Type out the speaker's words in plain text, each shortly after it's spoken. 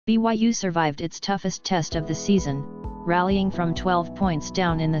BYU survived its toughest test of the season, rallying from 12 points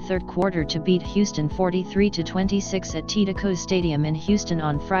down in the third quarter to beat Houston 43-26 at Titaco's Stadium in Houston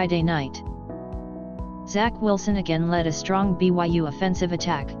on Friday night. Zach Wilson again led a strong BYU offensive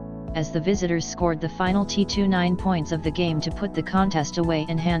attack, as the visitors scored the final T29 points of the game to put the contest away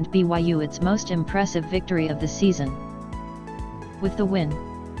and hand BYU its most impressive victory of the season. With the win,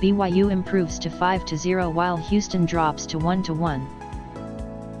 BYU improves to 5-0 while Houston drops to 1-1.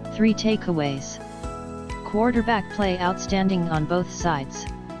 3 takeaways. Quarterback play outstanding on both sides.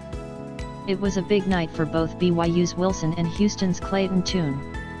 It was a big night for both BYU's Wilson and Houston's Clayton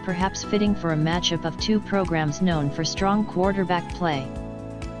Tune, perhaps fitting for a matchup of two programs known for strong quarterback play.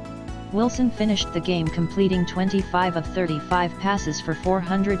 Wilson finished the game completing 25 of 35 passes for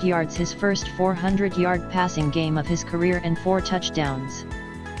 400 yards, his first 400-yard passing game of his career, and 4 touchdowns.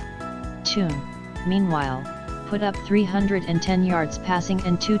 Tune, meanwhile, put up 310 yards passing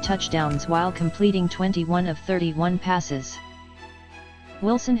and 2 touchdowns while completing 21 of 31 passes.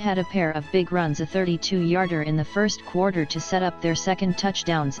 Wilson had a pair of big runs, a 32-yarder in the first quarter to set up their second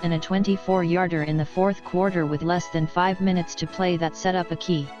touchdowns and a 24-yarder in the fourth quarter with less than 5 minutes to play that set up a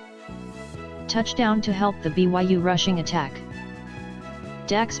key touchdown to help the BYU rushing attack.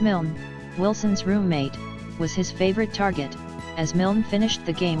 Dax Milne, Wilson's roommate, was his favorite target, as Milne finished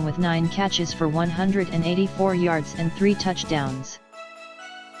the game with 9 catches for 184 yards and 3 touchdowns.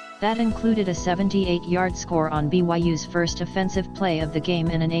 That included a 78-yard score on BYU's first offensive play of the game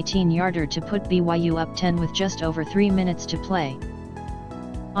and an 18-yarder to put BYU up 10 with just over 3 minutes to play.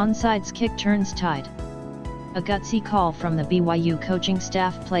 Onside kick turns tide. A gutsy call from the BYU coaching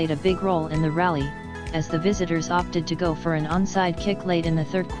staff played a big role in the rally, as the visitors opted to go for an onside kick late in the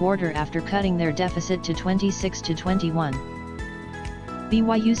third quarter after cutting their deficit to 26-21.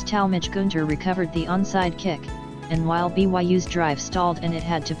 BYU's Talmadge Gunter recovered the onside kick, and while BYU's drive stalled and it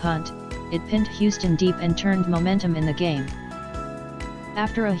had to punt, it pinned Houston deep and turned momentum in the game.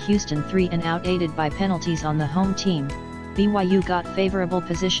 After a Houston 3-and-out aided by penalties on the home team, BYU got favorable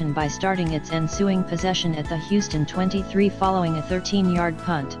position by starting its ensuing possession at the Houston 23 following a 13-yard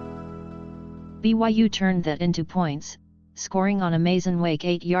punt. BYU turned that into points, scoring on a Mason Wake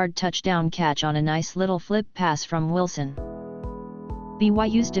 8-yard touchdown catch on a nice little flip pass from Wilson.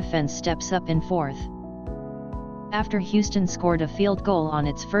 BYU's defense steps up in fourth. After Houston scored a field goal on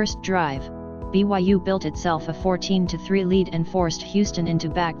its first drive, BYU built itself a 14-3 lead and forced Houston into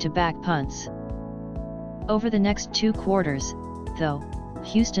back-to-back punts. Over the next 2 quarters, though,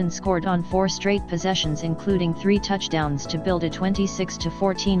 Houston scored on 4 straight possessions, including 3 touchdowns to build a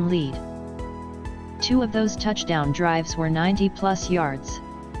 26-14 lead. 2 of those touchdown drives were 90-plus yards.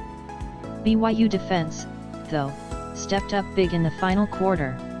 BYU defense, though, stepped up big in the final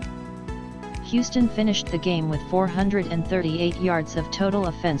quarter. Houston finished the game with 438 yards of total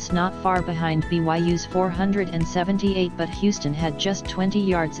offense, not far behind BYU's 478, but Houston had just 20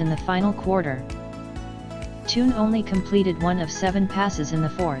 yards in the final quarter. Tune only completed 1 of 7 passes in the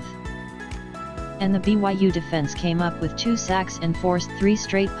fourth. And the BYU defense came up with 2 sacks and forced 3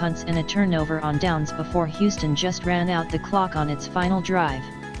 straight punts and a turnover on downs before Houston just ran out the clock on its final drive.